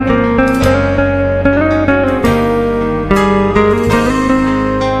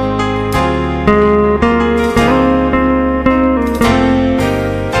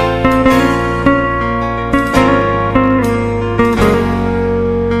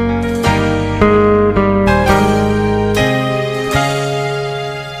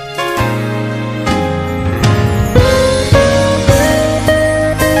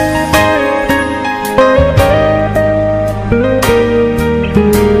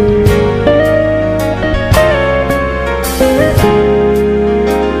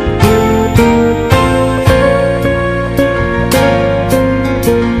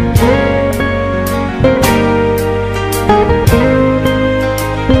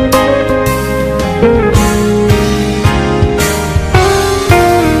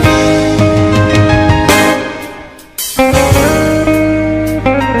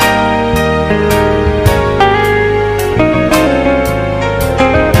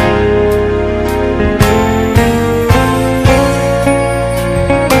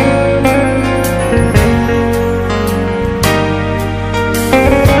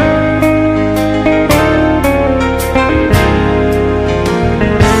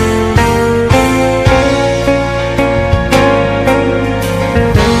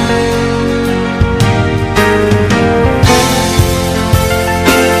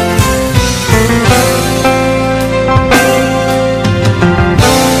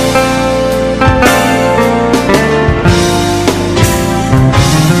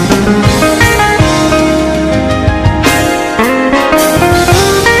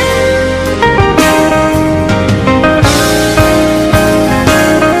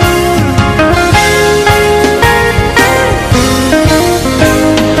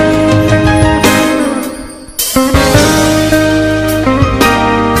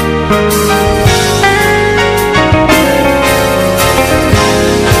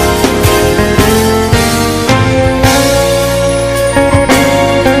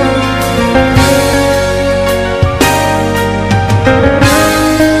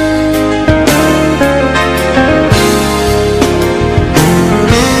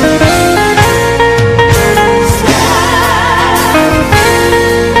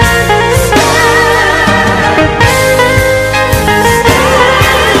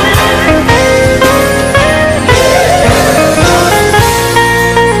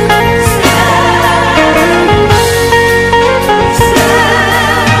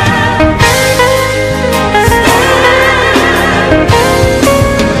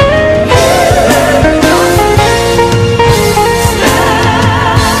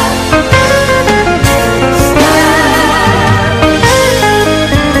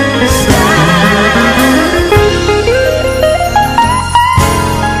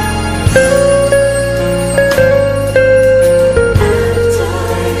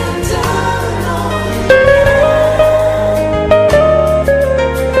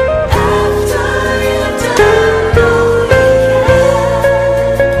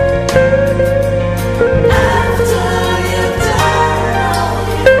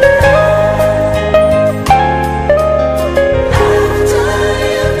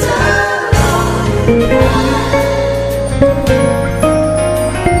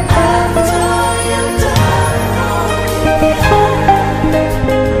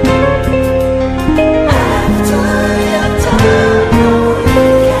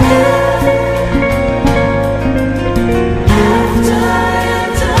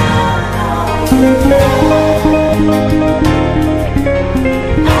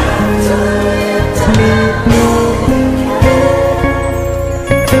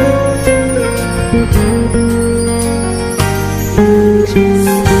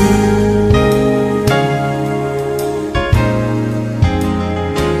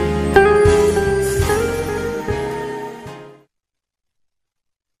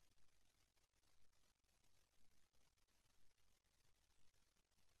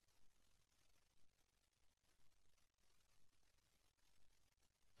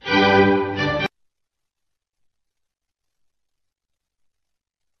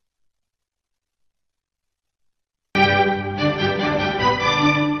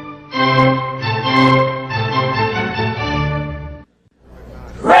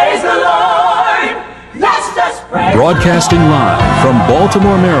Broadcasting live from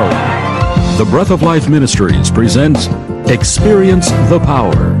Baltimore, Maryland, the Breath of Life Ministries presents Experience the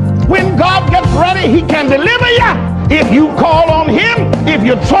Power. When God gets ready, he can deliver you. If you call on him, if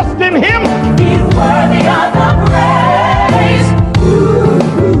you trust in him, he's worthy of the praise.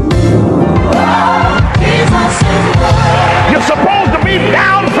 Jesus is worthy. You're supposed to be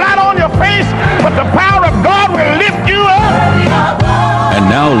down flat on your face, but the power of God will lift you up. And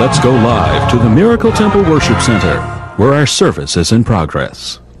now let's go live to the Miracle Temple Worship Center, where our service is in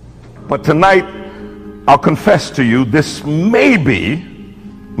progress. But tonight, I'll confess to you, this may be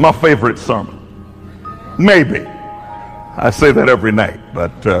my favorite sermon. Maybe. I say that every night.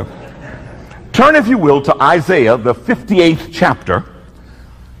 But turn, if you will, to Isaiah, the 58th chapter.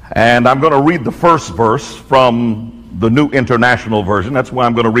 And I'm going to read the first verse from the New International Version. That's why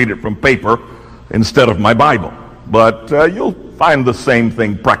I'm going to read it from paper instead of my Bible. But you'll find the same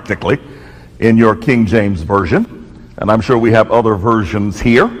thing practically in your King James Version. And I'm sure we have other versions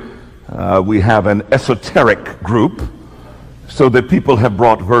here. We have an esoteric group, so that people have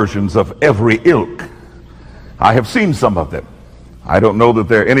brought versions of every ilk. I have seen some of them. I don't know that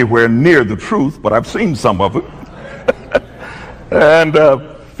they're anywhere near the truth, but I've seen some of them. And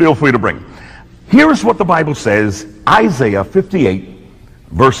feel free to bring them. Here's what the Bible says, Isaiah 58,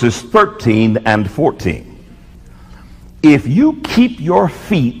 verses 13 and 14. If you keep your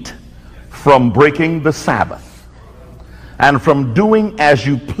feet from breaking the Sabbath and from doing as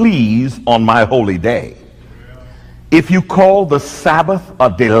you please on my holy day, if you call the Sabbath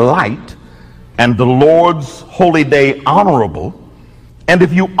a delight and the Lord's holy day honorable, and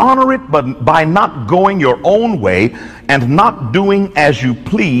if you honor it but by not going your own way and not doing as you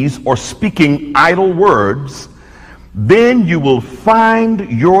please or speaking idle words, then you will find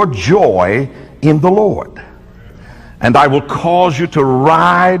your joy in the Lord. And I will cause you to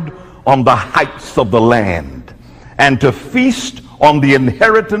ride on the heights of the land and to feast on the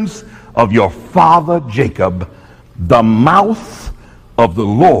inheritance of your father Jacob. The mouth of the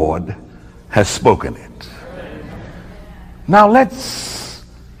Lord has spoken it. Now let's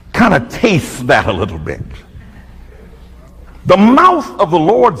kind of taste that a little bit. The mouth of the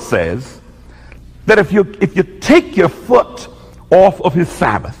Lord says that if you take your foot off of his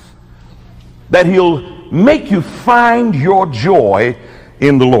Sabbath, that he'll make you find your joy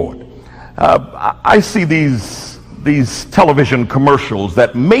in the Lord. I see these television commercials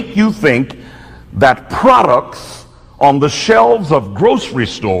that make you think that products on the shelves of grocery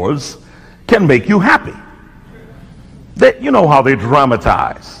stores can make you happy. You know how they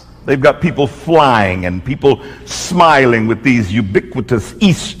dramatize. They've got people flying and people smiling with these ubiquitous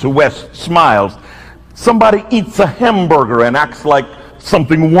east to west smiles. Somebody eats a hamburger and acts like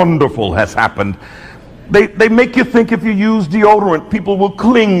something wonderful has happened. They make you think if you use deodorant, people will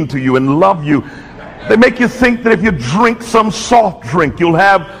cling to you and love you. They make you think that if you drink some soft drink, you'll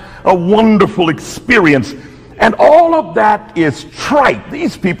have a wonderful experience. And all of that is trite.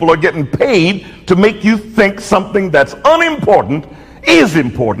 These people are getting paid to make you think something that's unimportant is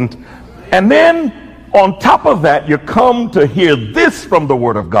important. And then on top of that, you come to hear this from the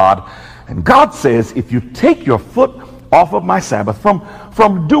Word of God. And God says, if you take your foot off of my Sabbath,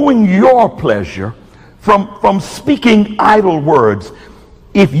 from doing your pleasure, from speaking idle words,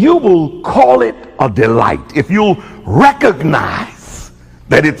 if you will call it a delight, if you'll recognize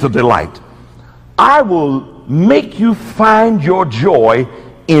that it's a delight, I will make you find your joy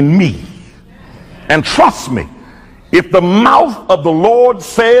in me. And trust me, if the mouth of the Lord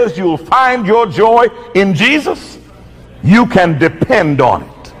says you'll find your joy in Jesus, you can depend on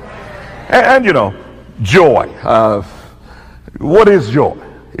it. And you know, joy. What is joy?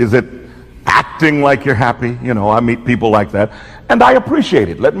 Is it acting like you're happy? You know, I meet people like that, and I appreciate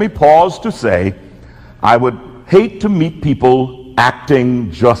it. Let me pause to say, I would hate to meet people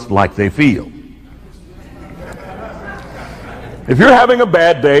acting just like they feel. If you're having a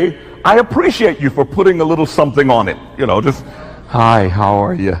bad day, I appreciate you for putting a little something on it. You know, just, hi, how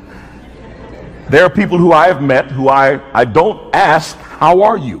are you? There are people who I have met who I don't ask, how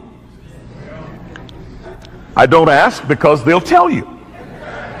are you? I don't ask because they'll tell you.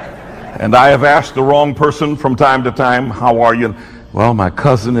 And I have asked the wrong person from time to time, how are you? Well, my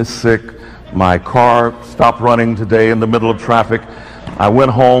cousin is sick. My car stopped running today in the middle of traffic. I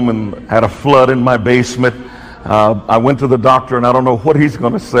went home and had a flood in my basement. I went to the doctor and I don't know what he's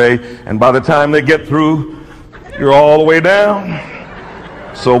going to say. And by the time they get through, you're all the way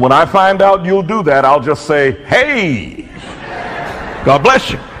down. So when I find out you'll do that, I'll just say, hey, God bless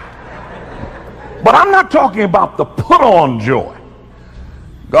you. But I'm not talking about the put on joy.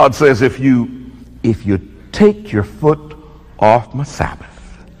 God says, if you take your foot off my Sabbath,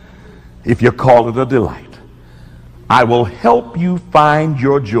 if you call it a delight, I will help you find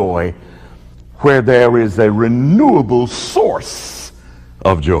your joy where there is a renewable source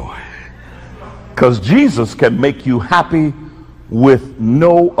of joy. Because Jesus can make you happy with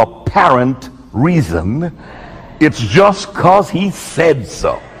no apparent reason. It's just because he said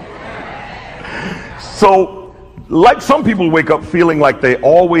so. So, like some people wake up feeling like they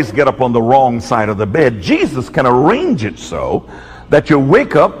always get up on the wrong side of the bed, Jesus can arrange it so that you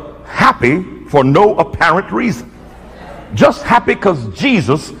wake up happy for no apparent reason. Just happy because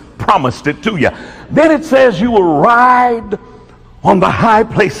Jesus promised it to you. Then it says you will ride on the high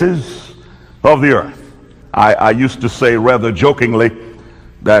places of the earth. I used to say rather jokingly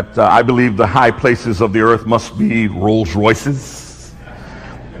that I believe the high places of the earth must be Rolls Royces.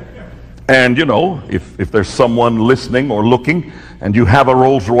 And you know, if there's someone listening or looking and you have a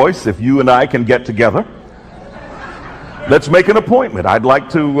Rolls Royce, if you and I can get together, let's make an appointment. I'd like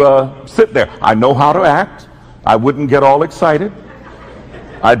to sit there. I know how to act. I wouldn't get all excited.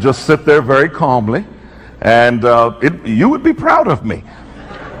 I'd just sit there very calmly, and you would be proud of me.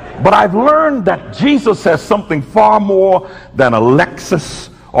 But I've learned that Jesus has something far more than a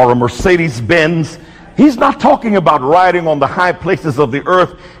Lexus or a Mercedes-Benz. He's not talking about riding on the high places of the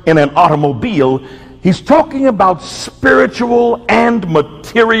earth in an automobile. He's talking about spiritual and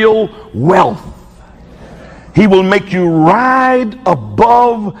material wealth. He will make you ride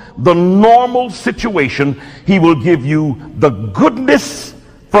above the normal situation. He will give you the goodness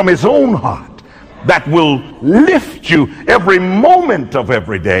from his own heart that will lift you every moment of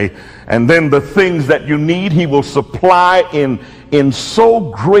every day. And then the things that you need, he will supply in so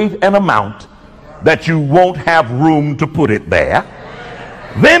great an amount that you won't have room to put it there.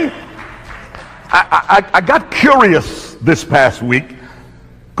 Then I got curious this past week,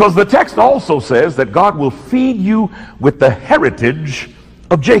 because the text also says that God will feed you with the heritage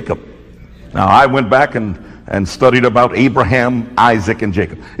of Jacob. Now, I went back and studied about Abraham, Isaac, and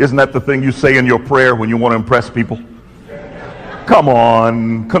Jacob. Isn't that the thing you say in your prayer when you want to impress people? Come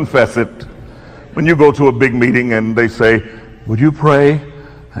on, confess it. When you go to a big meeting and they say, would you pray?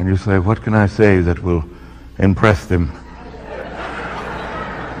 And you say, what can I say that will impress them?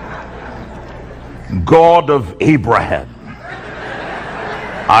 God of Abraham,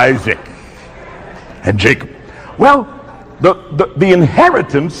 Isaac, and Jacob. Well, the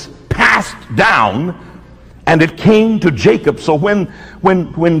inheritance passed down, and it came to Jacob. So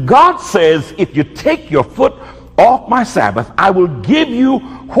when God says, if you take your foot off my Sabbath, I will give you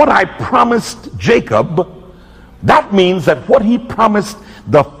what I promised Jacob, that means that what he promised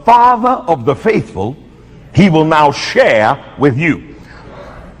the father of the faithful, he will now share with you.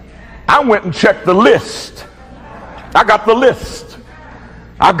 I went and checked the list. I got the list.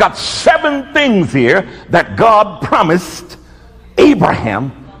 I've got 7 things here that God promised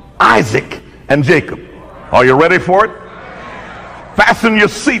Abraham, Isaac, and Jacob. Are you ready for it? Fasten your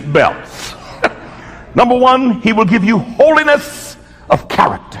seat belts. Number 1, he will give you holiness of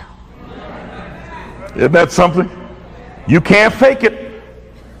character. Isn't that something? You can't fake it.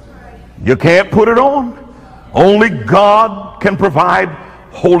 You can't put it on. Only God can provide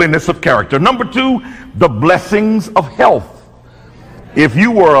holiness of character. Number 2, the blessings of health. If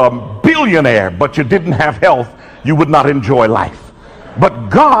you were a billionaire but you didn't have health, you would not enjoy life. But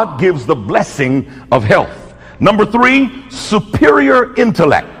God gives the blessing of health. Number 3, superior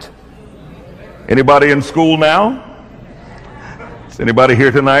intellect. Anybody in school now? Is anybody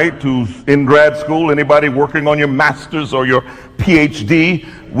here tonight who's in grad school? Anybody working on your master's or your PhD?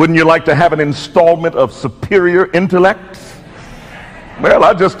 Wouldn't you like to have an installment of superior intellect? Well,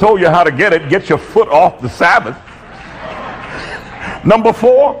 I just told you how to get it. Get your foot off the Sabbath. Number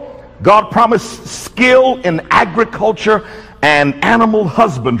 4, God promised skill in agriculture and animal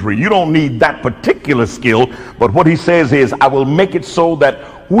husbandry. You don't need that particular skill, but what he says is, I will make it so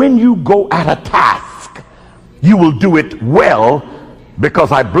that when you go at a task, you will do it well,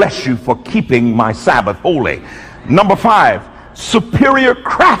 because I bless you for keeping my Sabbath holy. Number 5, superior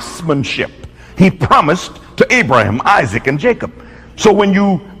craftsmanship. He promised to Abraham, Isaac, and Jacob. So when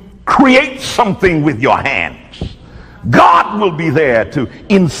you create something with your hands, God will be there to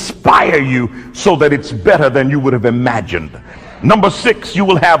inspire you so that it's better than you would have imagined. Number 6, you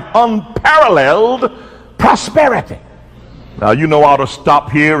will have unparalleled prosperity. Now, you know, I ought to stop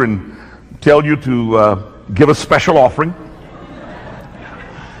here and tell you to give a special offering.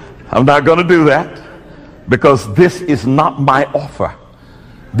 I'm not going to do that, because this is not my offer.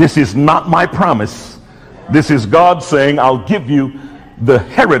 This is not my promise. This is God saying, I'll give you the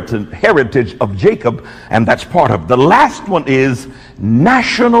heritage of Jacob, and that's part of. The last one is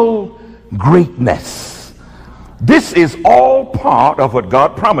national greatness. This is all part of what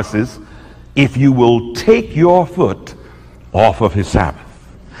God promises if you will take your foot off of his Sabbath.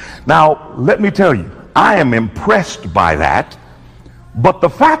 Now, let me tell you, I am impressed by that, but the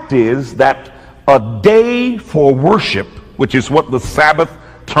fact is that a day for worship, which is what the Sabbath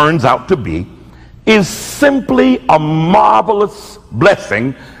turns out to be, is simply a marvelous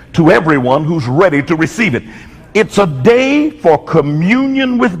blessing to everyone who's ready to receive it. It's a day for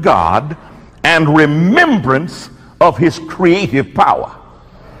communion with God and remembrance of his creative power.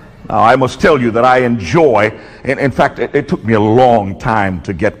 Now, I must tell you that I enjoy, and in fact, it took me a long time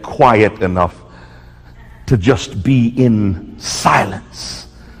to get quiet enough to just be in silence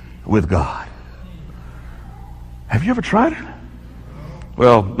with God. Have you ever tried it?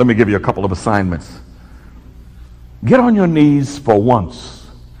 Well, let me give you a couple of assignments. Get on your knees for once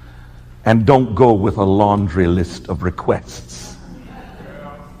and don't go with a laundry list of requests.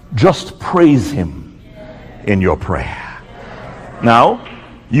 Just praise him in your prayer. Now,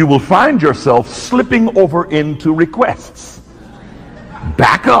 you will find yourself slipping over into requests.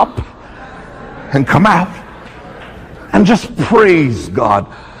 Back up and come out and just praise God,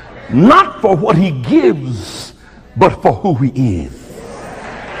 not for what he gives, but for who he is.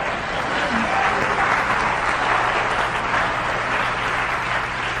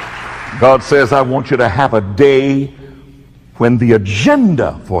 God says, I want you to have a day when the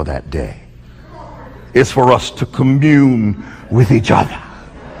agenda for that day is for us to commune with each other.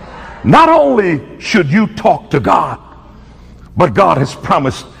 Not only should you talk to God, but God has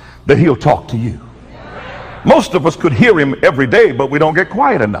promised that he'll talk to you. Most of us could hear him every day, but we don't get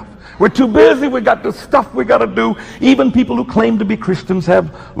quiet enough. We're too busy. We got the stuff we got to do. Even people who claim to be Christians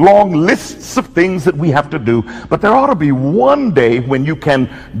have long lists of things that we have to do. But there ought to be one day when you can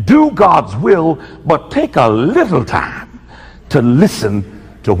do God's will, but take a little time to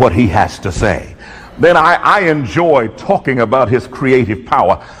listen to what he has to say. Then I enjoy talking about his creative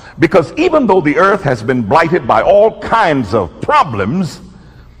power, because even though the earth has been blighted by all kinds of problems,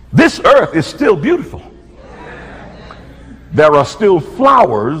 this earth is still beautiful. There are still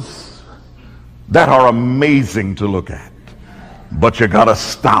flowers that are amazing to look at. But you got to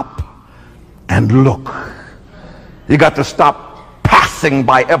stop and look. You got to stop passing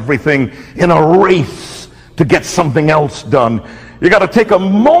by everything in a race to get something else done. You got to take a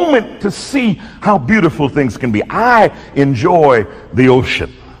moment to see how beautiful things can be. I enjoy the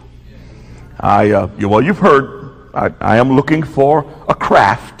ocean. Well, you've heard, I am looking for a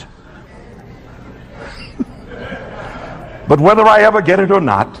craft. But whether I ever get it or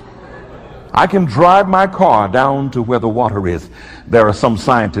not, I can drive my car down to where the water is. There are some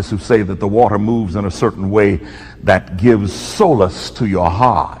scientists who say that the water moves in a certain way that gives solace to your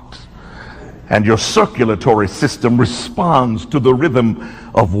heart. And your circulatory system responds to the rhythm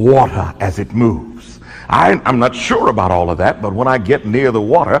of water as it moves. I'm not sure about all of that, but when I get near the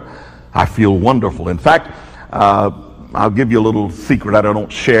water, I feel wonderful. In fact, I'll give you a little secret I don't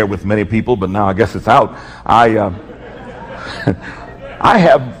share with many people, but now I guess it's out. I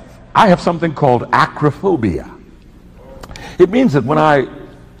have something called acrophobia. It means that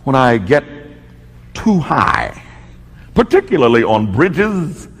when I get too high, particularly on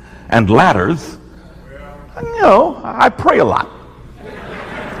bridges and ladders, I pray a lot.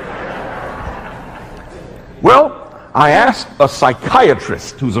 Well, I asked a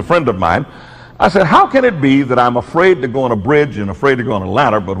psychiatrist who's a friend of mine, I said, how can it be that I'm afraid to go on a bridge and afraid to go on a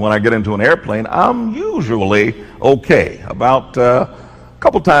ladder, but when I get into an airplane, I'm usually okay? About a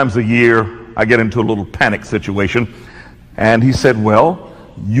couple times a year, I get into a little panic situation. And he said, well,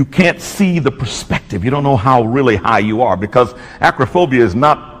 you can't see the perspective. You don't know how really high you are, because acrophobia is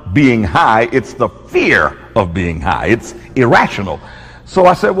not being high. It's the fear of being high. It's irrational. So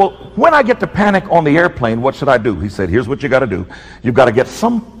I said, well, when I get to panic on the airplane, what should I do? He said, here's what you got to do. You've got to get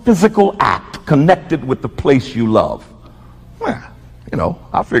some physical act connected with the place you love. Well,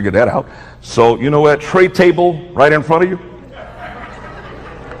 I figured that out. So, that tray table right in front of you?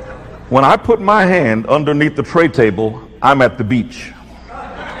 When I put my hand underneath the tray table, I'm at the beach.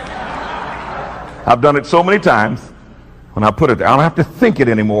 I've done it so many times. When I put it there, I don't have to think it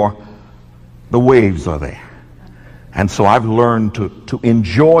anymore. The waves are there. And so I've learned to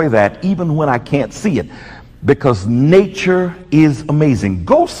enjoy that even when I can't see it, because nature is amazing.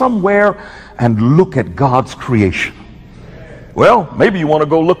 Go somewhere and look at God's creation. Well, maybe you want to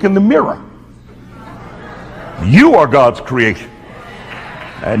go look in the mirror. You are God's creation.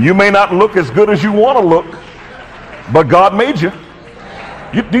 And you may not look as good as you want to look, but God made you.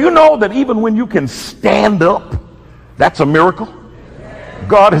 Do you know that even when you can stand up, that's a miracle?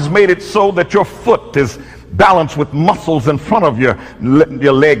 God has made it so that your foot is balance with muscles in front of your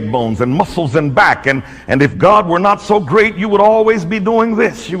leg bones and muscles in back. And if God were not so great, you would always be doing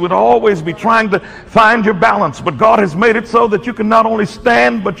this. You would always be trying to find your balance. But God has made it so that you can not only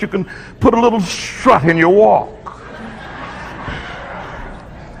stand, but you can put a little strut in your walk.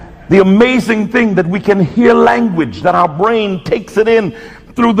 The amazing thing that we can hear language, that our brain takes it in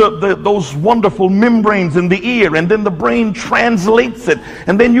through those wonderful membranes in the ear, and then the brain translates it,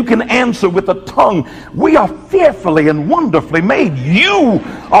 and then you can answer with the tongue. We are fearfully and wonderfully made. You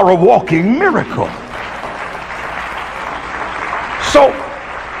are a walking miracle. So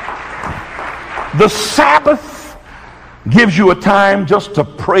the Sabbath gives you a time just to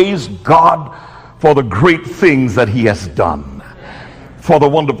praise God for the great things that he has done, for the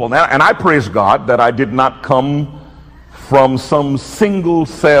wonderful. And I praise God that I did not come from some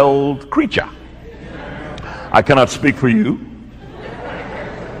single-celled creature. I cannot speak for you.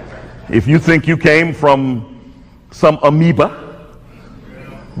 If you think you came from some amoeba,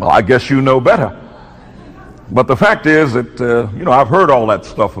 well, I guess you know better. But the fact is that, I've heard all that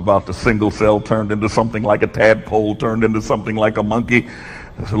stuff about the single cell turned into something like a tadpole, turned into something like a monkey,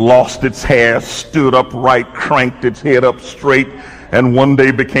 lost its hair, stood upright, cranked its head up straight, and one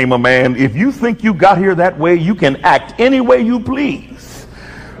day became a man. If you think you got here that way, you can act any way you please.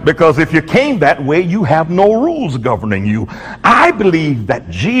 Because if you came that way, you have no rules governing you. I believe that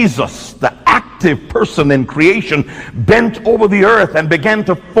Jesus, the active person in creation, bent over the earth and began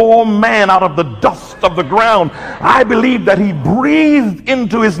to form man out of the dust of the ground. I believe that he breathed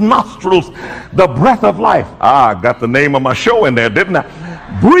into his nostrils the breath of life. I got the name of my show in there, didn't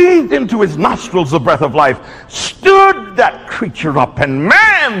I? Breathed into his nostrils the breath of life, stood that creature up, and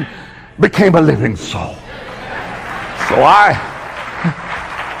man became a living soul. So I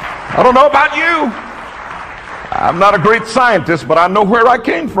don't know about you. I'm not a great scientist, but I know where I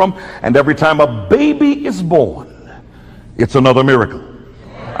came from. And every time a baby is born, it's another miracle.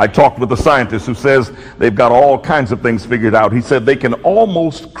 I talked with a scientist who says they've got all kinds of things figured out. He said they can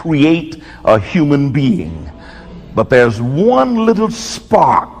almost create a human being, but there's one little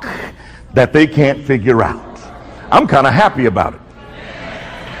spark that they can't figure out. I'm kind of happy about it.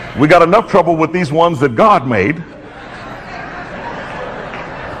 We got enough trouble with these ones that God made.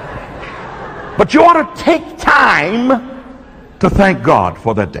 But you ought to take time to thank God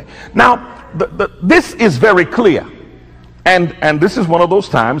for that day. Now, this is very clear. And this is one of those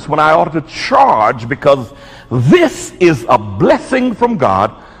times when I ought to charge, because this is a blessing from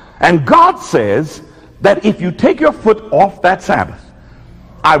God. And God says that if you take your foot off that Sabbath,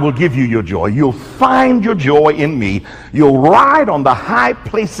 I will give you your joy. You'll find your joy in me. You'll ride on the high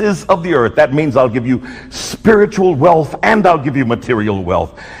places of the earth. That means I'll give you spiritual wealth and I'll give you material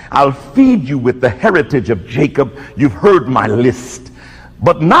wealth. I'll feed you with the heritage of Jacob. You've heard my list.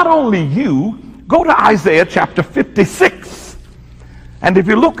 But not only you, go to Isaiah chapter 56. And if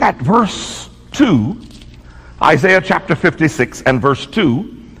you look at verse 2, Isaiah chapter 56 and verse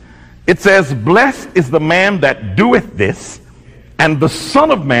 2, it says, "Blessed is the man that doeth this, and the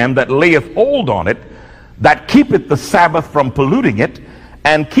Son of Man that layeth hold on it, that keepeth the Sabbath from polluting it,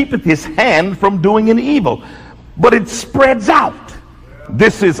 and keepeth his hand from doing an evil." But it spreads out.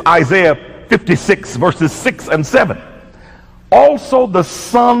 This is Isaiah 56 verses 6 and 7. "Also the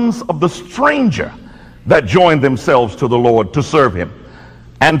sons of the stranger that join themselves to the Lord to serve him,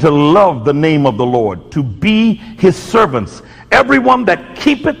 and to love the name of the Lord, to be his servants. Everyone that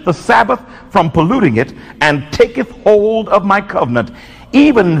keepeth the Sabbath from polluting it, and taketh hold of my covenant,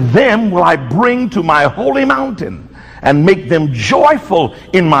 even them will I bring to my holy mountain, and make them joyful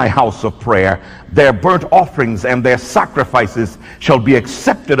in my house of prayer. Their burnt offerings and their sacrifices shall be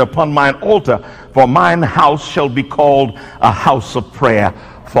accepted upon mine altar, for mine house shall be called a house of prayer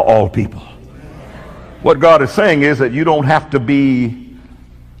for all people." What God is saying is that you don't have to be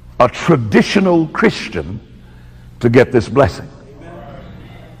a traditional Christian to get this blessing.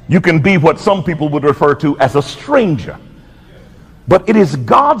 You can be what some people would refer to as a stranger. But it is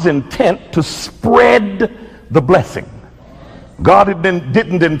God's intent to spread the blessing. God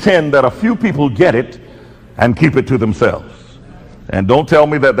didn't intend that a few people get it and keep it to themselves. And don't tell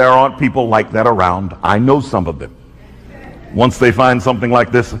me that there aren't people like that around. I know some of them. Once they find something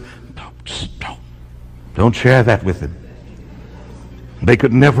like this, don't share that with them. They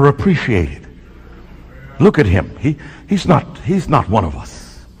could never appreciate it. Look at him. He's not one of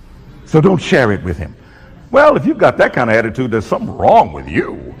us. So don't share it with him. Well, if you've got that kind of attitude, there's something wrong with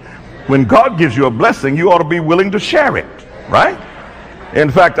you. When God gives you a blessing, you ought to be willing to share it, right? In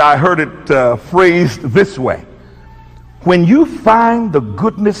fact, I heard it phrased this way. When you find the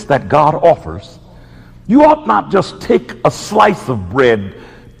goodness that God offers, you ought not just take a slice of bread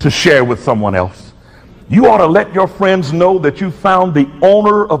to share with someone else. you ought to let your friends know that you found the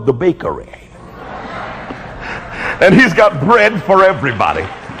owner of the bakery. And he's got bread for everybody.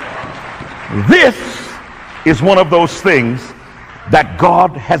 This is one of those things that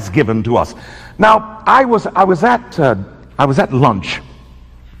God has given to us. Now, I was at lunch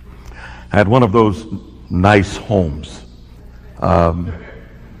at one of those nice homes.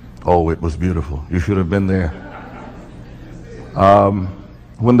 Oh, it was beautiful. You should have been there.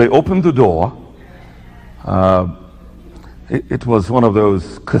 When they opened the door, it was one of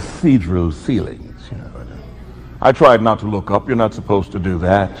those cathedral ceilings. You know. I tried not to look up. You're not supposed to do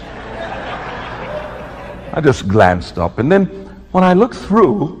that. I just glanced up, and then when I looked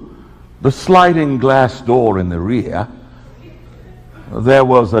through the sliding glass door in the rear, there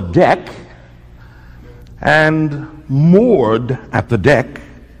was a deck, and moored at the deck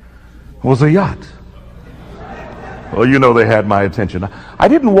was a yacht. Well, you know, they had my attention. I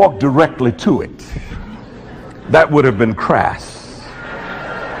didn't walk directly to it. That would have been crass.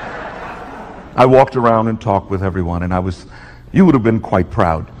 I walked around and talked with everyone, and you would have been quite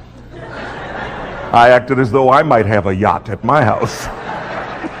proud. I acted as though I might have a yacht at my house.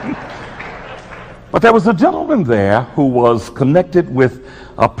 But there was a gentleman there who was connected with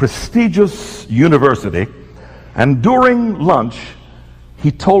a prestigious university, and during lunch,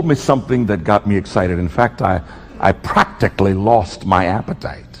 he told me something that got me excited. In fact, I practically lost my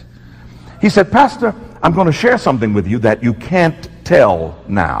appetite. He said, "Pastor, I'm going to share something with you that you can't tell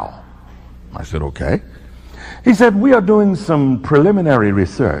now." I said, "Okay." He said, "We are doing some preliminary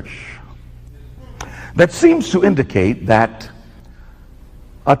research that seems to indicate that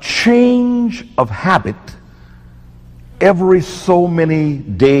a change of habit every so many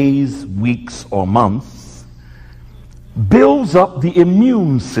days, weeks, or months builds up the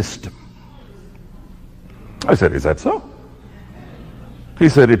immune system." I said, "Is that so?" He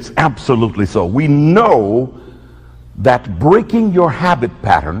said, "It's absolutely so. We know that breaking your habit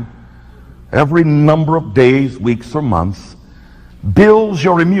pattern every number of days, weeks, or months builds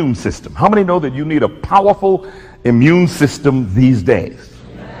your immune system." How many know that you need a powerful immune system these days?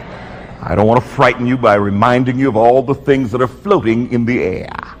 I don't want to frighten you by reminding you of all the things that are floating in the air.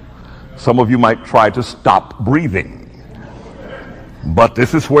 Some of you might try to stop breathing. But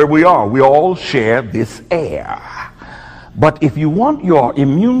this is where we are. We all share this air. But if you want your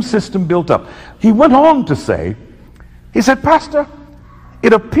immune system built up, he went on to say, he said, "Pastor,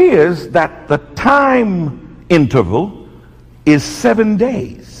 it appears that the time interval is 7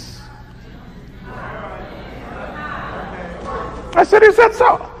 days." I said, "Is that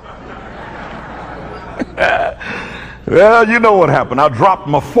so?" Well, you know what happened. I dropped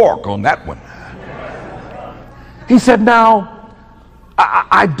my fork on that one. He said, "Now,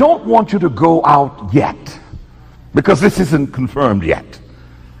 I don't want you to go out yet, because this isn't confirmed yet.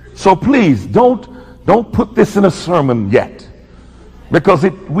 So please don't put this in a sermon yet, because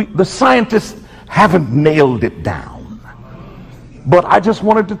the scientists haven't nailed it down. But I just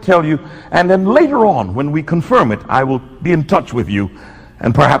wanted to tell you, and then later on when we confirm it, I will be in touch with you,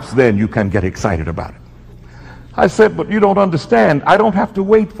 and perhaps then you can get excited about it." I said, "But you don't understand. I don't have to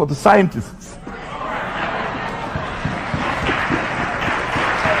wait for the scientists."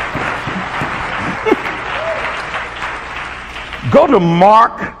 Go to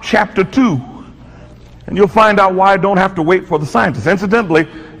Mark chapter 2, and you'll find out why I don't have to wait for the scientists. Incidentally,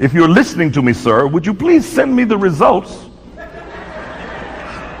 if you're listening to me, sir, would you please send me the results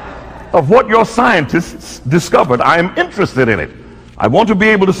of what your scientists discovered? I am interested in it. I want to be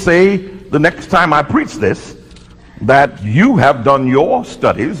able to say the next time I preach this that you have done your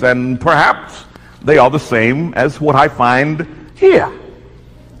studies, and perhaps they are the same as what I find here.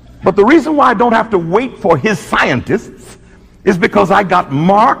 But the reason why I don't have to wait for his scientists is because I got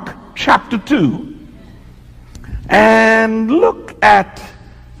Mark chapter 2, and look at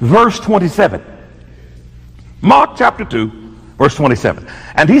verse 27. Mark chapter 2, verse 27.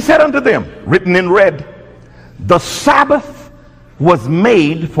 "And he said unto them," written in red, "The Sabbath was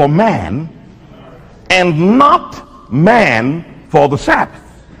made for man, and not man for the Sabbath."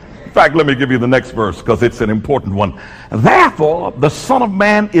 In fact, let me give you the next verse, because it's an important one. "Therefore the Son of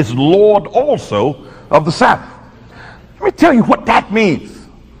Man is Lord also of the Sabbath." Let me tell you what that means.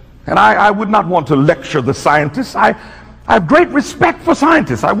 And I would not want to lecture the scientists. I have great respect for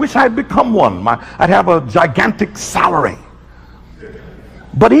scientists. I wish I had become one. I'd have a gigantic salary.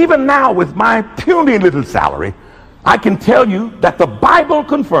 But even now, with my puny little salary, I can tell you that the Bible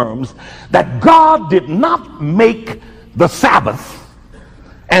confirms that God did not make the Sabbath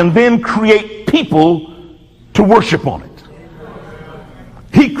and then create people to worship on it.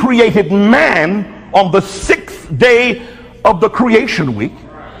 He created man on the 6th day of the creation week,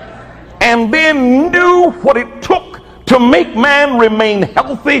 and then knew what it took to make man remain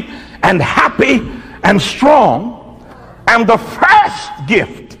healthy and happy and strong. And the first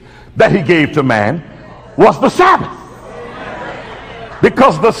gift that he gave to man was the Sabbath.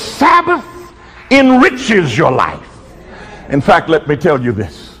 Because the Sabbath enriches your life. In fact, let me tell you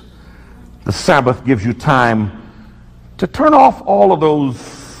this. The Sabbath gives you time to turn off all of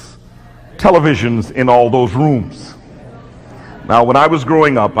those televisions in all those rooms. Now, when I was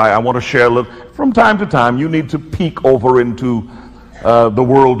growing up, I want to share a little. From time to time, you need to peek over into the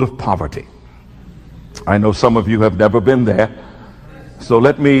world of poverty. I know some of you have never been there, so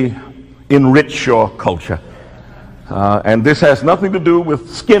let me enrich your culture. And this has nothing to do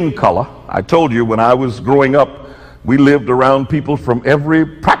with skin color. I told you when I was growing up, we lived around people from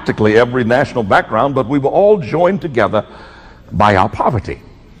practically every national background, but we were all joined together by our poverty.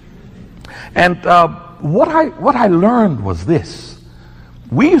 And what I learned was this.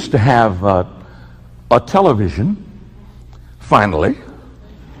 We used to have a television, finally,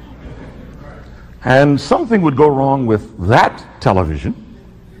 and something would go wrong with that television,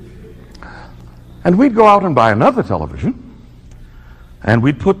 and we'd go out and buy another television, and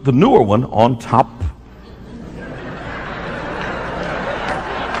we'd put the newer one on top.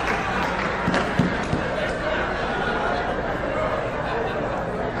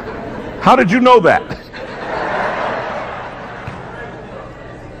 How did you know that?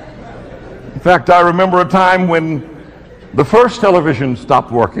 In fact, I remember a time when the first television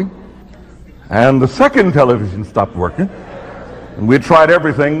stopped working and the second television stopped working, and we tried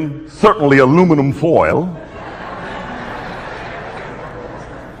everything, certainly aluminum foil.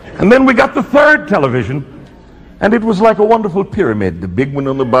 And then we got the third television, and it was like a wonderful pyramid, the big one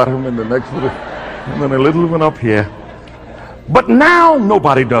on the bottom and the next one, and then a little one up here. But now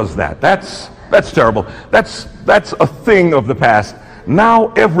nobody does that. That's terrible. That's a thing of the past.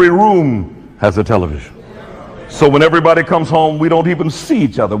 Now every room has a television. So when everybody comes home, we don't even see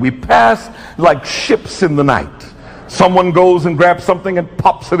each other. We pass like ships in the night. Someone goes and grabs something and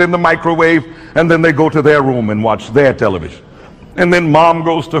pops it in the microwave, and then they go to their room and watch their television. And then mom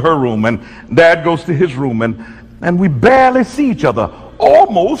goes to her room and dad goes to his room, and we barely see each other.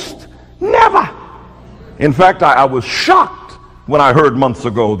 Almost never. In fact, I was shocked when I heard months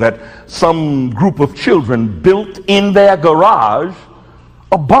ago that some group of children built in their garage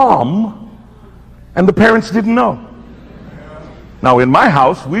a bomb and the parents didn't know. Now, in my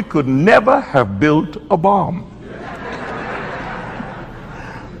house, we could never have built a bomb.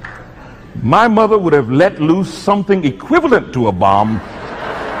 My mother would have let loose something equivalent to a bomb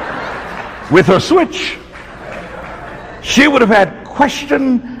with her switch. She would have had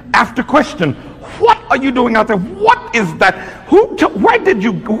question after question. What are you doing out there? What is that? Who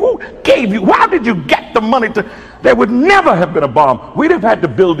gave you? How did you get the money to? There would never have been a bomb. We'd have had to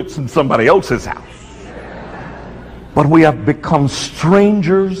build it in somebody else's house. But we have become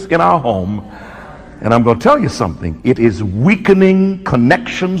strangers in our home. And I'm going to tell you something. It is weakening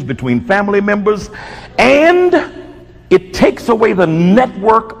connections between family members, and it takes away the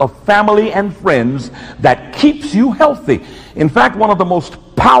network of family and friends that keeps you healthy. In fact, one of the most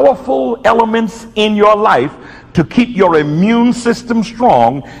powerful elements in your life to keep your immune system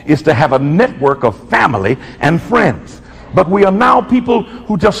strong is to have a network of family and friends. But we are now people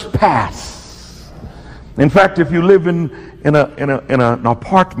who just pass. In fact, if you live in an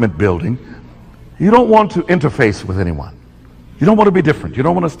apartment building, you don't want to interface with anyone. You don't want to be different. You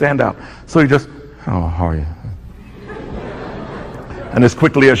don't want to stand out. So you just, oh, how are you? And as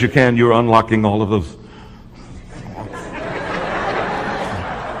quickly as you can, you're unlocking all of those.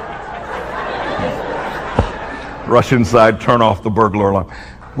 Rush inside, turn off the burglar alarm.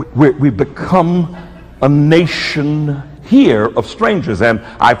 We've become a nation here of strangers, and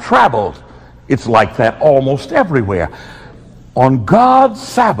I've traveled. It's like that almost everywhere. On God's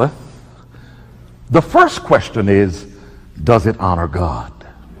Sabbath, the first question is, does it honor God?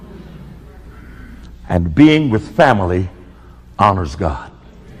 And being with family honors God.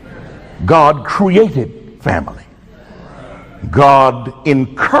 God created family. God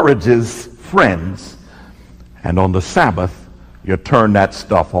encourages friends. And on the Sabbath, you turn that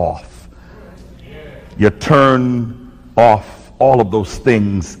stuff off. You turn off all of those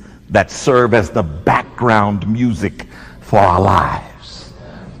things that serve as the background music for our lives.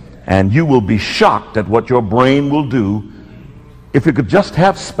 And you will be shocked at what your brain will do if you could just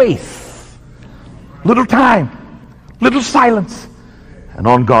have space, little time, little silence. And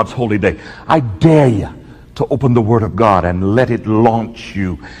on God's holy day, I dare you to open the Word of God and let it launch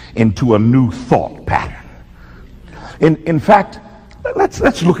you into a new thought pattern. In fact,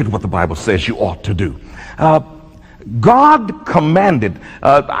 let's look at what the Bible says you ought to do. God commanded,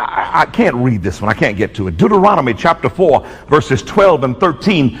 I can't read this one, I can't get to it. Deuteronomy chapter 4, verses 12 and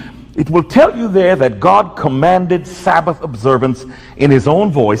 13. It will tell you there that God commanded Sabbath observance in his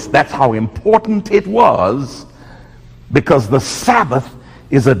own voice. That's how important it was, because the Sabbath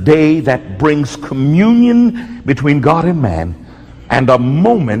is a day that brings communion between God and man, and a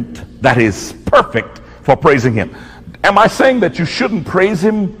moment that is perfect for praising him. Am I saying that you shouldn't praise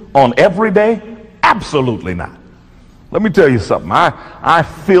him on every day? Absolutely not. Let me tell you something. I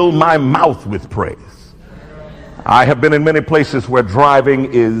fill my mouth with praise. I have been in many places where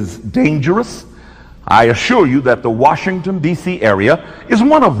driving is dangerous. I assure you that the Washington, D.C. area is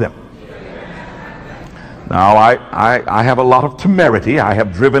one of them. Now, I have a lot of temerity. I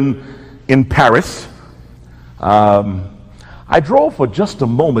have driven in Paris. I drove for just a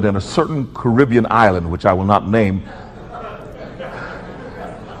moment in a certain Caribbean island, which I will not name.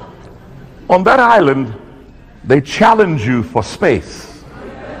 On that island, they challenge you for space.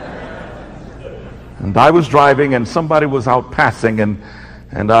 And I was driving, and somebody was out passing, and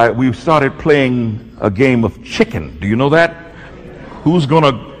we started playing a game of chicken. Do you know that? Who's going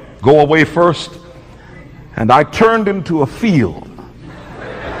to go away first? And I turned into a field.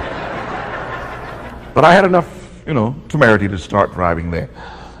 But I had enough, temerity to start driving there.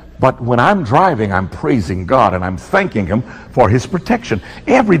 But when I'm driving, I'm praising God, and I'm thanking him for his protection.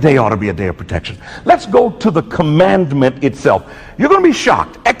 Every day ought to be a day of protection. Let's go to the commandment itself. You're going to be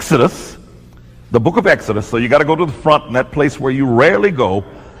shocked. Exodus, the book of Exodus, so you got to go to the front in that place where you rarely go.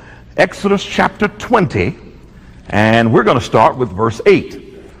 Exodus chapter 20, and we're going to start with verse 8.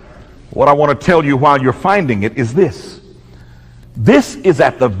 What I want to tell you while you're finding it is this. This is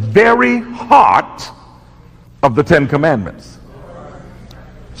at the very heart of the Ten Commandments.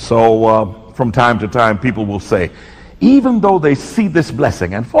 So from time to time, people will say, even though they see this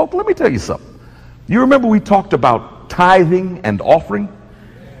blessing, and folks, let me tell you something. You remember we talked about tithing and offering?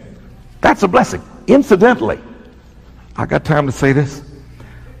 That's a blessing. Incidentally, I got time to say this.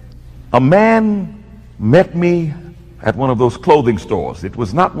 A man met me at one of those clothing stores. It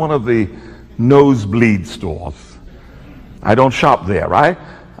was not one of the nosebleed stores. I don't shop there, right?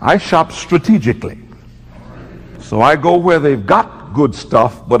 I shop strategically. So I go where they've got good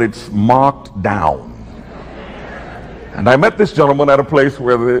stuff, but it's marked down. And I met this gentleman at a place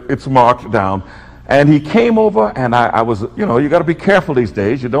where it's marked down. And he came over, and I was, you got to be careful these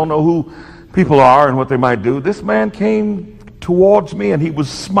days. You don't know who people are and what they might do. This man came towards me, and he was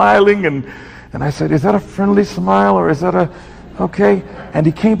smiling, and I said, is that a friendly smile, or is that okay? And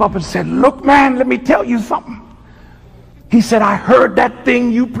he came up and said, look, man, let me tell you something. He said, I heard that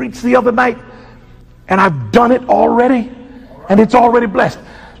thing you preached the other night, and I've done it already, and it's already blessed.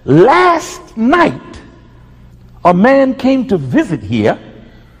 Last night, a man came to visit here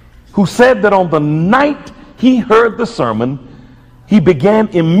who said that on the night he heard the sermon, he began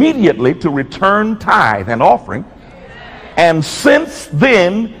immediately to return tithe and offering, and since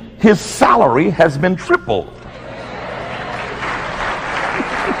then his salary has been tripled.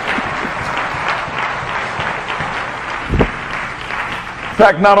 In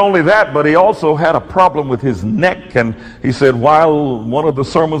fact, not only that, but he also had a problem with his neck, and he said while one of the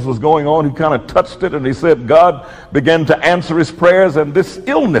sermons was going on, he kind of touched it, and he said God began to answer his prayers, and this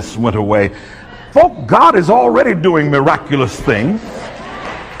illness went away. Folks, God is already doing miraculous things.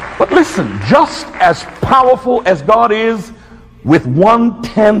 But listen, just as powerful as God is with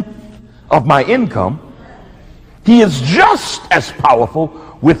 1/10 of my income, he is just as powerful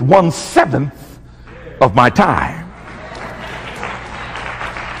with 1/7 of my time.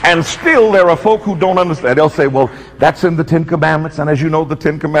 And still there are folk who don't understand. They'll say, well, that's in the Ten Commandments, and as you know, the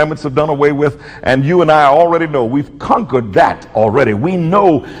Ten Commandments are done away with, and you and I already know we've conquered that already. We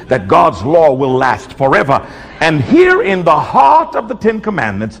know that God's law will last forever. And here in the heart of the Ten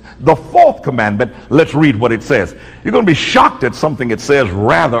Commandments, the fourth commandment, let's read what it says. You're going to be shocked at something it says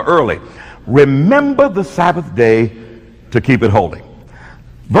rather early. Remember the Sabbath day to keep it holy.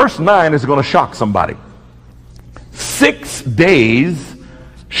 Verse 9 is going to shock somebody. 6 days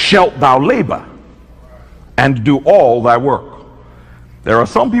shalt thou labor and do all thy work. There are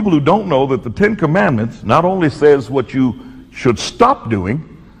some people who don't know that the Ten Commandments not only says what you should stop doing,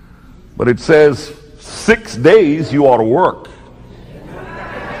 but it says 6 days you ought to work.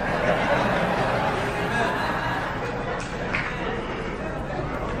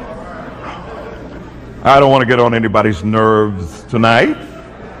 I don't want to get on anybody's nerves tonight,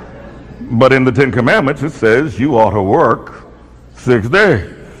 but in the Ten Commandments it says you ought to work 6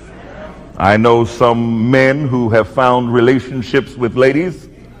 days. I know some men who have found relationships with ladies.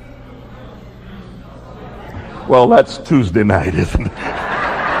 Well, that's Tuesday night, isn't it?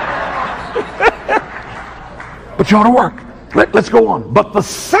 but you ought to work. Let's go on. But the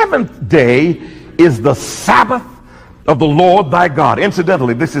seventh day is the Sabbath of the Lord thy God.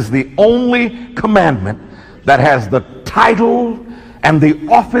 Incidentally, this is the only commandment that has the title and the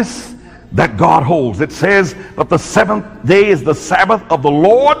office that God holds. It says that the seventh day is the Sabbath of the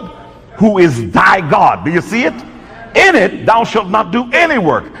Lord who is thy God. Do you see it? In it thou shalt not do any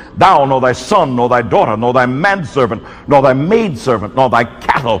work, thou, nor thy son, nor thy daughter, nor thy manservant, nor thy maidservant, nor thy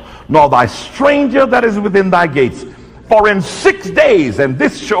cattle, nor thy stranger that is within thy gates. For in 6 days, and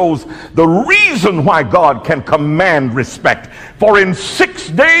this shows the reason why God can command respect. For in 6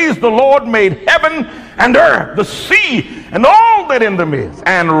 days the Lord made heaven and earth, the sea, and all that in them is,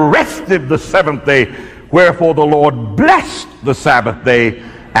 and rested the seventh day. Wherefore the Lord blessed the Sabbath day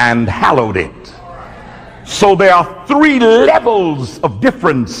and hallowed it. So there are 3 levels of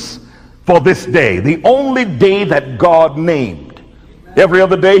difference for this day. The only day that God named. Every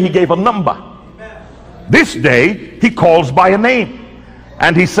other day he gave a number. This day he calls by a name.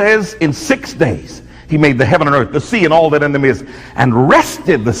 And he says in 6 days he made the heaven and earth, the sea, and all that in them is, and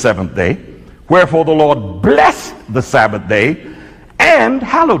rested the seventh day. Wherefore the Lord blessed the Sabbath day and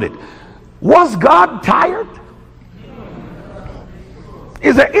hallowed it. Was God tired?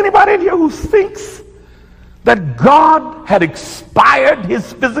 Is there anybody in here who thinks that God had expired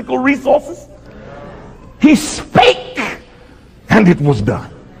his physical resources? He spake and it was done.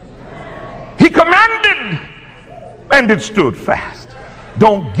 He commanded and it stood fast.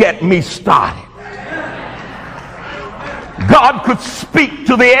 Don't get me started. God could speak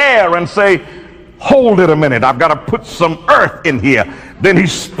to the air and say, hold it a minute, I've got to put some earth in here. Then he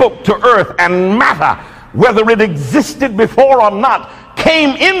spoke to earth, and matter, whether it existed before or not,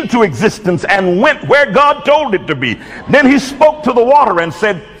 came into existence and went where God told it to be. Then he spoke to the water and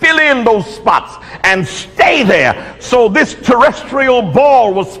said, fill in those spots and stay there. So this terrestrial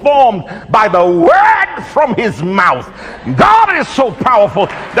ball was formed by the word from his mouth. God is so powerful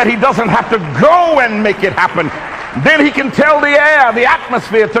that he doesn't have to go and make it happen. Then he can tell the air, the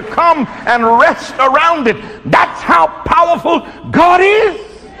atmosphere, to come and rest around it. That's how powerful God is.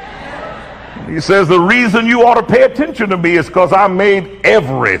 He says the reason you ought to pay attention to me is because I made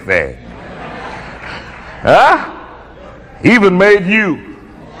everything. Even made you.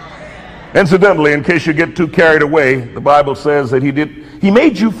 Incidentally, in case you get too carried away, the Bible says that he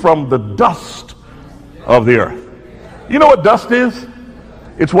made you from the dust of the earth. You know what dust is?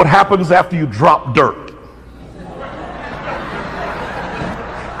 It's what happens after you drop dirt.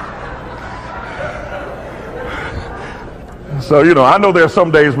 So, you know, I know there are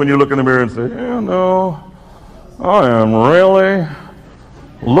some days when you look in the mirror and say, I am really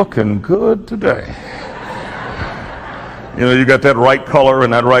looking good today. You know, you got that right color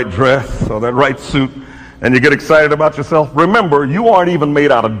and that right dress or that right suit, and you get excited about yourself. Remember, you aren't even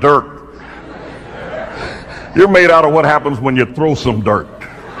made out of dirt. You're made out of what happens when you throw some dirt.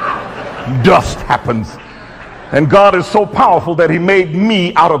 Dust happens. And God is so powerful that he made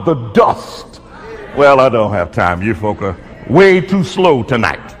me out of the dust. Well, I don't have time. You folk are way too slow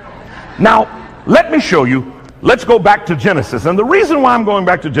tonight. Now, let me show you. Let's go back to Genesis. And the reason why I'm going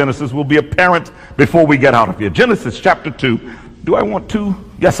back to Genesis will be apparent before we get out of here. Genesis chapter 2. Do I want to?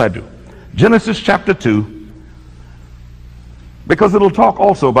 Yes, I do. Genesis chapter 2. Because it'll talk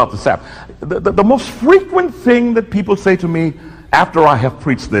also about the Sabbath. The most frequent thing that people say to me after I have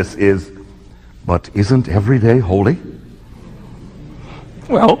preached this is, but isn't every day holy?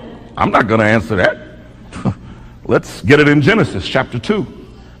 Well, I'm not going to answer that. Let's get it in Genesis chapter 2.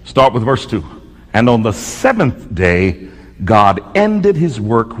 Start with verse 2. And on the seventh day, God ended his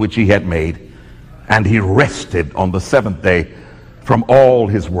work which he had made, and he rested on the seventh day from all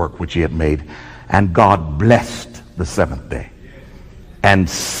his work which he had made. And God blessed the seventh day and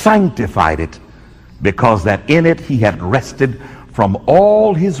sanctified it, because that in it he had rested from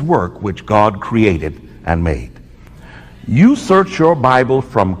all his work which God created and made. You search your Bible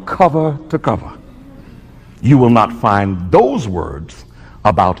from cover to cover. You will not find those words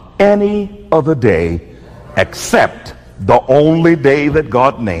about any other day except the only day that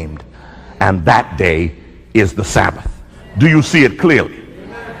God named, and that day is the Sabbath. Do you see it clearly?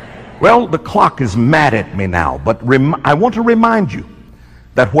 Well, the clock is mad at me now, but I want to remind you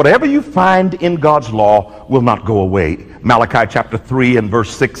that whatever you find in God's law will not go away. Malachi chapter 3 and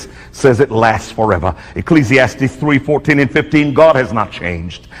verse 6 says it lasts forever. Ecclesiastes 3:14 and 15, God has not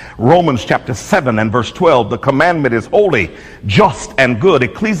changed. Romans chapter 7 and verse 12, the commandment is holy, just, and good.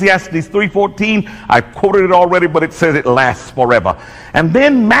 Ecclesiastes 3:14, I quoted it already, but it says it lasts forever. And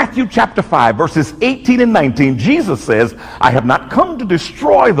then Matthew chapter 5 verses 18 and 19, Jesus says, I have not come to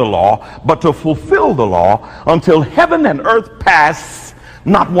destroy the law, but to fulfill the law. Until heaven and earth pass,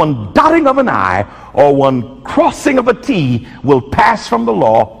 Not one dotting of an I or one crossing of a T will pass from the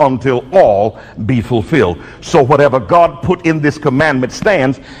law until all be fulfilled. So whatever God put in this commandment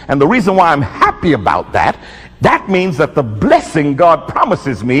stands. And the reason why I'm happy about that, that means that the blessing God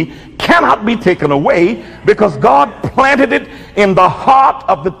promises me cannot be taken away, because God planted it in the heart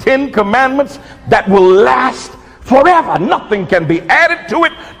of the 10 commandments that will last forever. Nothing can be added to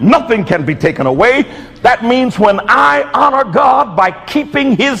it. Nothing can be taken away. That means when I honor God by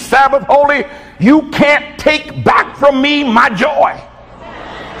keeping his Sabbath holy, you can't take back from me my joy.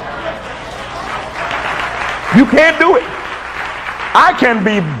 You can't do it. I can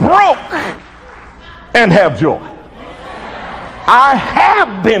be broke and have joy. I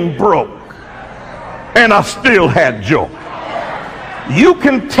have been broke and I still had joy. You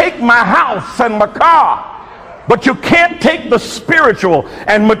can take my house and my car, but you can't take the spiritual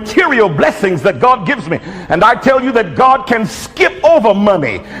and material blessings that God gives me. And I tell you that God can skip over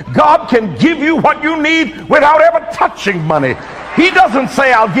money. God can give you what you need without ever touching money. He doesn't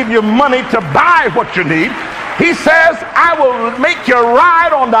say, I'll give you money to buy what you need. He says, I will make you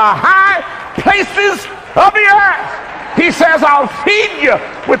ride on the high places of the earth. He says, I'll feed you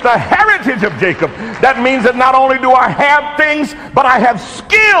with the heritage of Jacob. That means that not only do I have things, but I have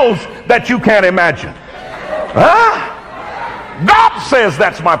skills that you can't imagine. Huh? God says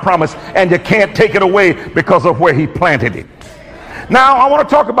that's my promise, and you can't take it away because of where he planted it. Now, I want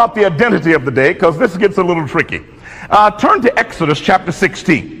to talk about the identity of the day, because this gets a little tricky. Turn to Exodus chapter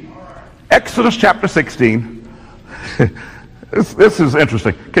 16. Exodus chapter 16. This is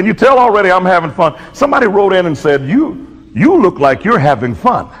interesting. Can you tell already I'm having fun? Somebody wrote in and said, you look like you're having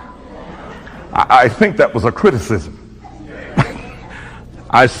fun. I think that was a criticism.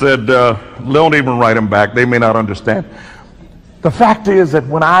 I said, don't even write them back. They may not understand. The fact is that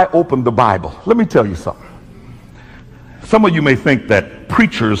when I open the Bible, let me tell you something. Some of you may think that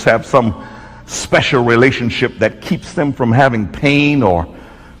preachers have some special relationship that keeps them from having pain or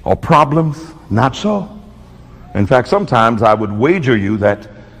problems. Not so. In fact, sometimes I would wager you that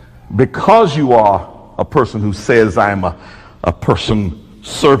because you are a person who says I'm a person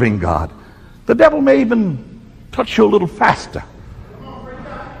serving God, the devil may even touch you a little faster.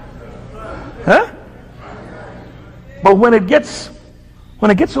 Huh? But when it gets a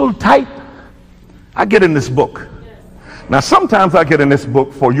little tight, I get in this book. Now, sometimes I get in this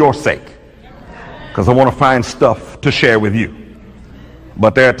book for your sake, because I want to find stuff to share with you.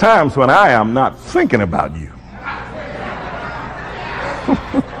 But there are times when I am not thinking about you.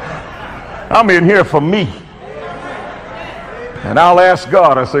 I'm in here for me. And I'll ask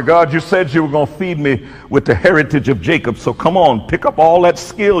God, I say, God, you said you were going to feed me with the heritage of Jacob, so come on, pick up all that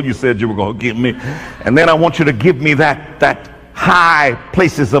skill you said you were going to give me. And then I want you to give me that high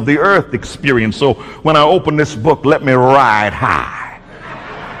places of the earth experience. So when I open this book, let me ride high.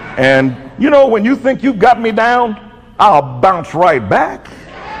 And you know, when you think you've got me down, I'll bounce right back,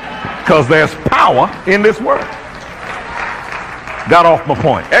 because there's power in this word. Got off my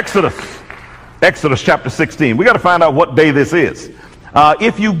point. Exodus chapter 16. We got to find out what day this is.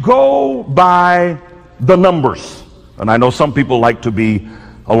 If you go by the numbers, and I know some people like to be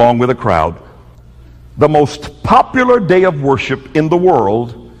along with a crowd, the most popular day of worship in the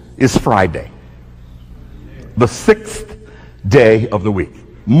world is Friday, the 6th day of the week.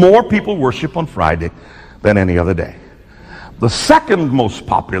 More people worship on Friday than any other day. The second most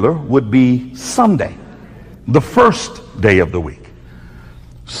popular would be Sunday, the first day of the week.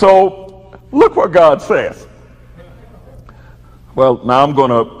 So look what God says. Well, now I'm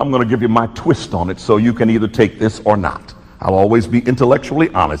going to give you my twist on it, so you can either take this or not. I'll always be intellectually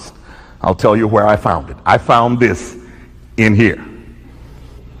honest. I'll tell you where I found it. I found this in here.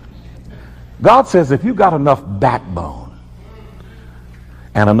 God says, if you got enough backbone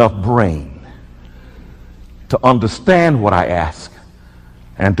and enough brain to understand what I ask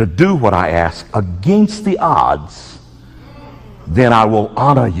and to do what I ask against the odds, then I will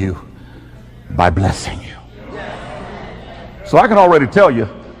honor you by blessing you. So I can already tell you,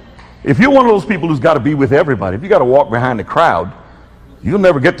 if you're one of those people who's got to be with everybody, if you got to walk behind the crowd, you'll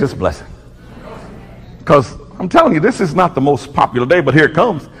never get this blessing. Because I'm telling you, this is not the most popular day, but here it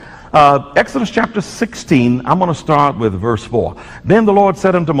comes. Exodus chapter 16, I'm going to start with verse 4. Then the Lord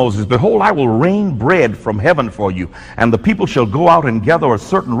said unto Moses, behold, I will rain bread from heaven for you, and the people shall go out and gather a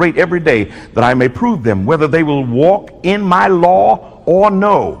certain rate every day, that I may prove them whether they will walk in my law or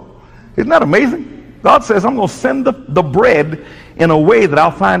no. Isn't that amazing? God says, I'm going to send the bread in a way that I'll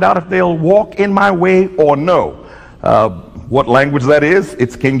find out if they'll walk in my way or no. What language that is?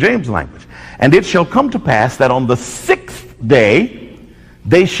 It's King James language. And it shall come to pass that on the 6th day,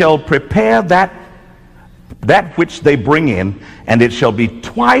 they shall prepare that that which they bring in, and it shall be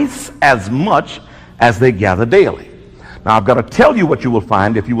twice as much as they gather daily. Now I've got to tell you what you will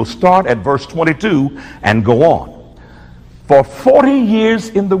find if you will start at verse 22 and go on. For 40 years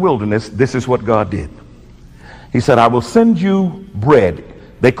in the wilderness, this is what God did. He said, I will send you bread.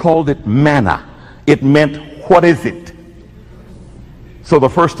 They called it manna. It meant, what is it? So the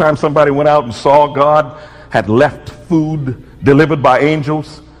first time somebody went out and saw God had left food delivered by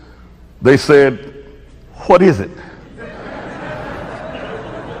angels, they said, what is it?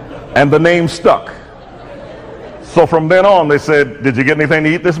 And the name stuck. So from then on, they said, did you get anything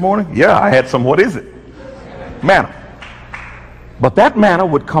to eat this morning? Yeah, I had some. What is it? Manna. But that manna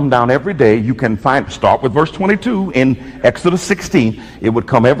would come down every day. You can start with verse 22 in Exodus 16. It would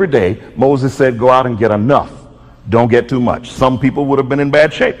come every day. Moses said, go out and get enough. Don't get too much. Some people would have been in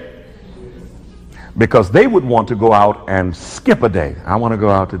bad shape because they would want to go out and skip a day. I want to go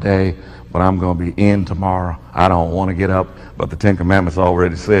out today, but I'm going to be in tomorrow. I don't want to get up. But the Ten Commandments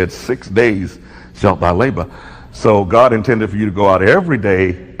already said 6 days shalt thou labor. So God intended for you to go out every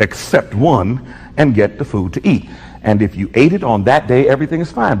day except one and get the food to eat. And if you ate it on that day, everything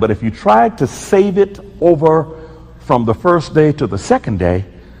is fine. But if you tried to save it over from the first day to the second day,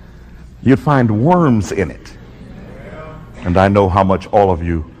 you'd find worms in it. And I know how much all of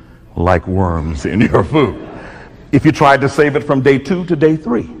you like worms in your food. If you tried to save it from day 2 to day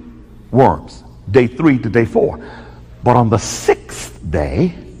 3, worms. Day 3 to day 4. But on the 6th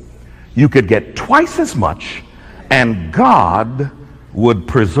day, you could get twice as much, and God would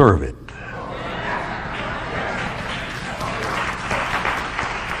preserve it.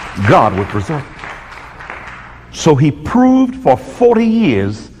 God would preserve it. So he proved for 40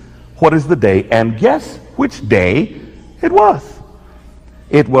 years what is the day. And guess which day it was?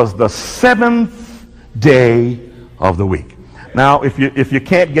 It was the 7th day of the week. Now, if you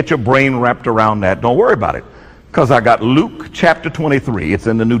can't get your brain wrapped around that, don't worry about it. Because I got Luke chapter 23. It's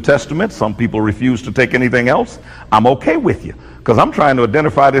in the New Testament. Some people refuse to take anything else. I'm okay with you. Because I'm trying to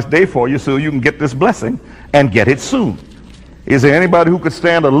identify this day for you so you can get this blessing and get it soon. Is there anybody who could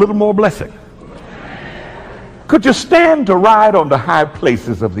stand a little more blessing? Could you stand to ride on the high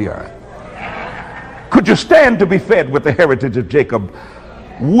places of the earth? Could you stand to be fed with the heritage of Jacob?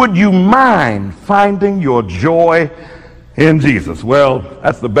 Would you mind finding your joy in Jesus? Well,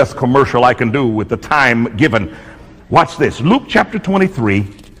 that's the best commercial I can do with the time given. Watch this. Luke chapter 23,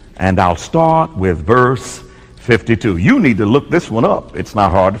 and I'll start with verse 52. You need to look this one up. It's not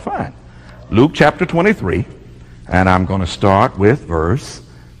hard to find. Luke chapter 23. And I'm going to start with verse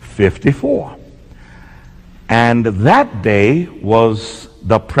 54. And that day was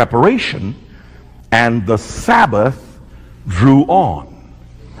the preparation, and the Sabbath drew on.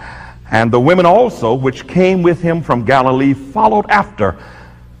 And the women also, which came with him from Galilee, followed after,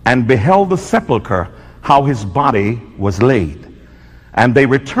 and beheld the sepulchre, how his body was laid. And they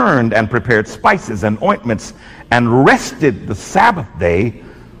returned and prepared spices and ointments, and rested the Sabbath day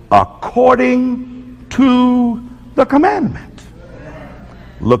according to the commandment.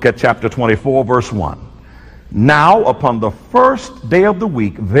 Look at chapter 24, verse 1. Now upon the first day of the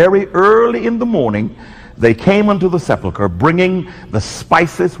week, very early in the morning, they came unto the sepulchre, bringing the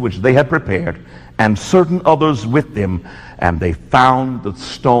spices which they had prepared, and certain others with them, and they found the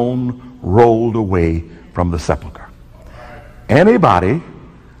stone rolled away from the sepulchre. Anybody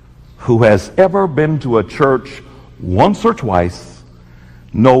who has ever been to a church once or twice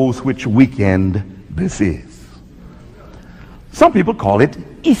knows which weekend this is. Some people call it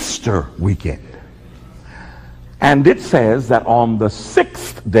Easter weekend. And it says that on the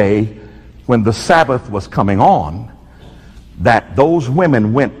 6th day, when the Sabbath was coming on, that those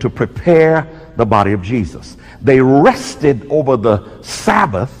women went to prepare the body of Jesus. They rested over the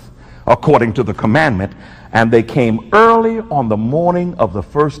Sabbath according to the commandment, and they came early on the morning of the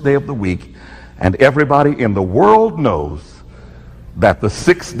first day of the week. And everybody in the world knows that the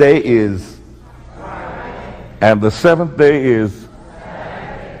 6th day is, and the 7th day is,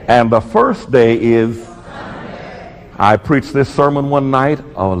 and the first day is. I preached this sermon one night.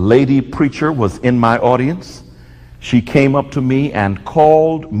 A lady preacher was in my audience. She came up to me and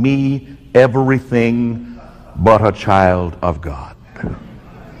called me everything but a child of God.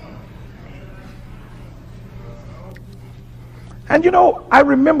 And you know, I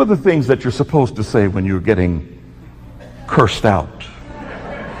remember the things that you're supposed to say when you're getting cursed out.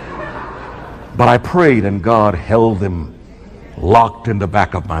 But I prayed and God held them locked in the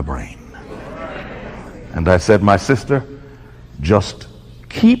back of my brain. And I said, my sister, just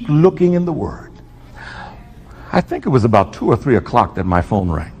keep looking in the Word. I think it was about 2 or 3 o'clock that my phone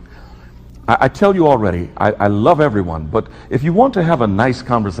rang. I tell you already, I love everyone, but if you want to have a nice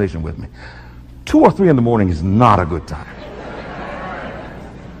conversation with me, 2 or 3 in the morning is not a good time.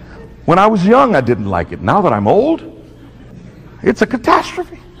 When I was young, I didn't like it. Now that I'm old, it's a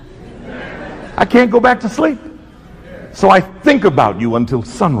catastrophe. I can't go back to sleep. So I think about you until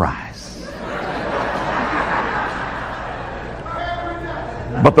sunrise.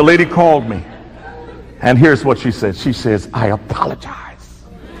 But the lady called me, and here's what she said. She says, I apologize.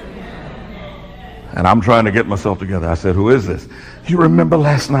 And I'm trying to get myself together. I said, who is this? You remember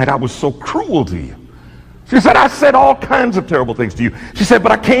last night I was so cruel to you. She said, I said all kinds of terrible things to you. She said,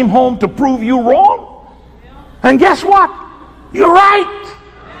 but I came home to prove you wrong. And guess what? You're right.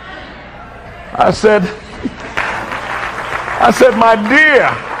 I said, my dear,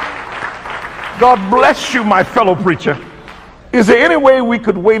 God bless you, my fellow preacher. Is there any way we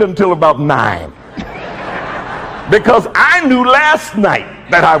could wait until about 9? Because I knew last night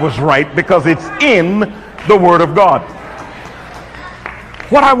that I was right, because it's in the Word of God.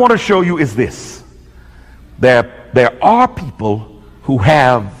 What I want to show you is this. There are people who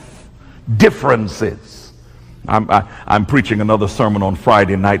have differences. I'm preaching another sermon on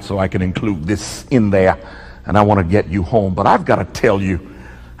Friday night, so I can include this in there, and I want to get you home. But I've got to tell you,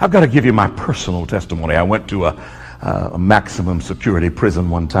 I've got to give you my personal testimony. I went to a maximum security prison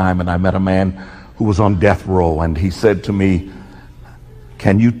one time, and I met a man who was on death row, and he said to me,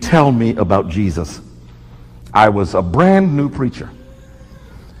 can you tell me about Jesus? I was a brand new preacher,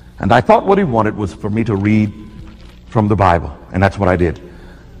 and I thought what he wanted was for me to read from the Bible, and that's what I did.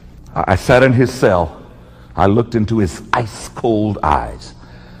 I sat in his cell, I looked into his ice-cold eyes,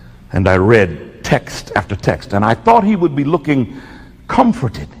 and I read text after text, and I thought he would be looking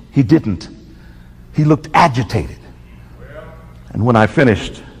comforted. He didn't. He looked agitated. And when I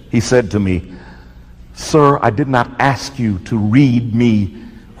finished, he said to me, sir, I did not ask you to read me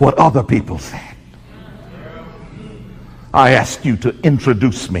what other people said. I asked you to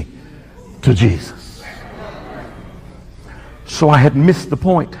introduce me to Jesus. So I had missed the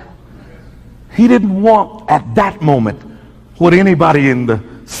point. He didn't want at that moment what anybody in the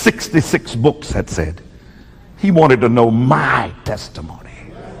 66 books had said. He wanted to know my testimony.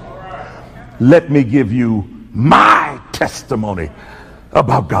 Let me give you my testimony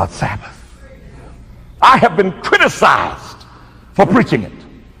about God's Sabbath. I have been criticized for preaching it.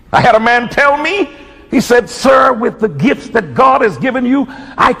 I had a man tell me, he said, sir, with the gifts that God has given you,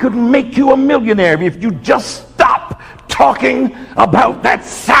 I could make you a millionaire if you just stop talking about that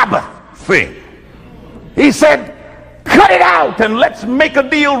Sabbath thing. He said, cut it out and let's make a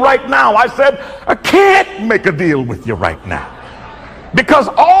deal right now. I said, I can't make a deal with you right now, because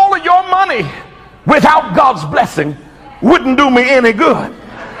all of your money without God's blessing wouldn't do me any good.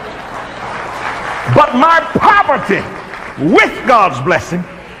 But my poverty with God's blessing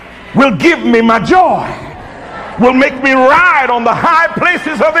will give me my joy, will make me ride on the high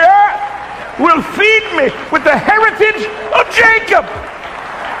places of the earth, will feed me with the heritage of Jacob.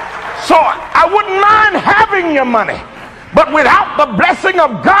 So I wouldn't mind having your money, but without the blessing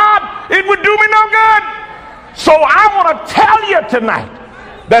of God, it would do me no good. So I want to tell you tonight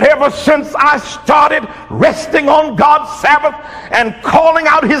that ever since I started resting on God's Sabbath and calling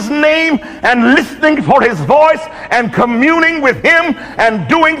out his name and listening for his voice and communing with him and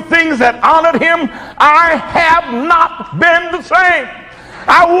doing things that honored him, I have not been the same.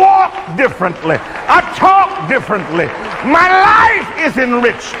 I walk differently. I talk differently. My life is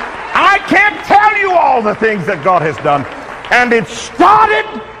enriched. I can't tell you all the things that God has done. And it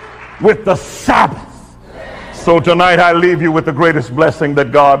started with the Sabbath. So tonight I leave you with the greatest blessing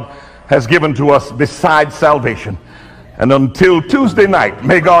that God has given to us besides salvation. And until Tuesday night,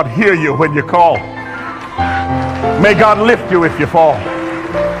 may God hear you when you call. May God lift you if you fall.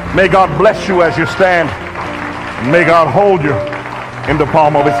 May God bless you as you stand. May God hold you in the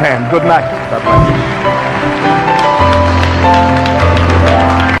palm of his hand. Good night. God bless you.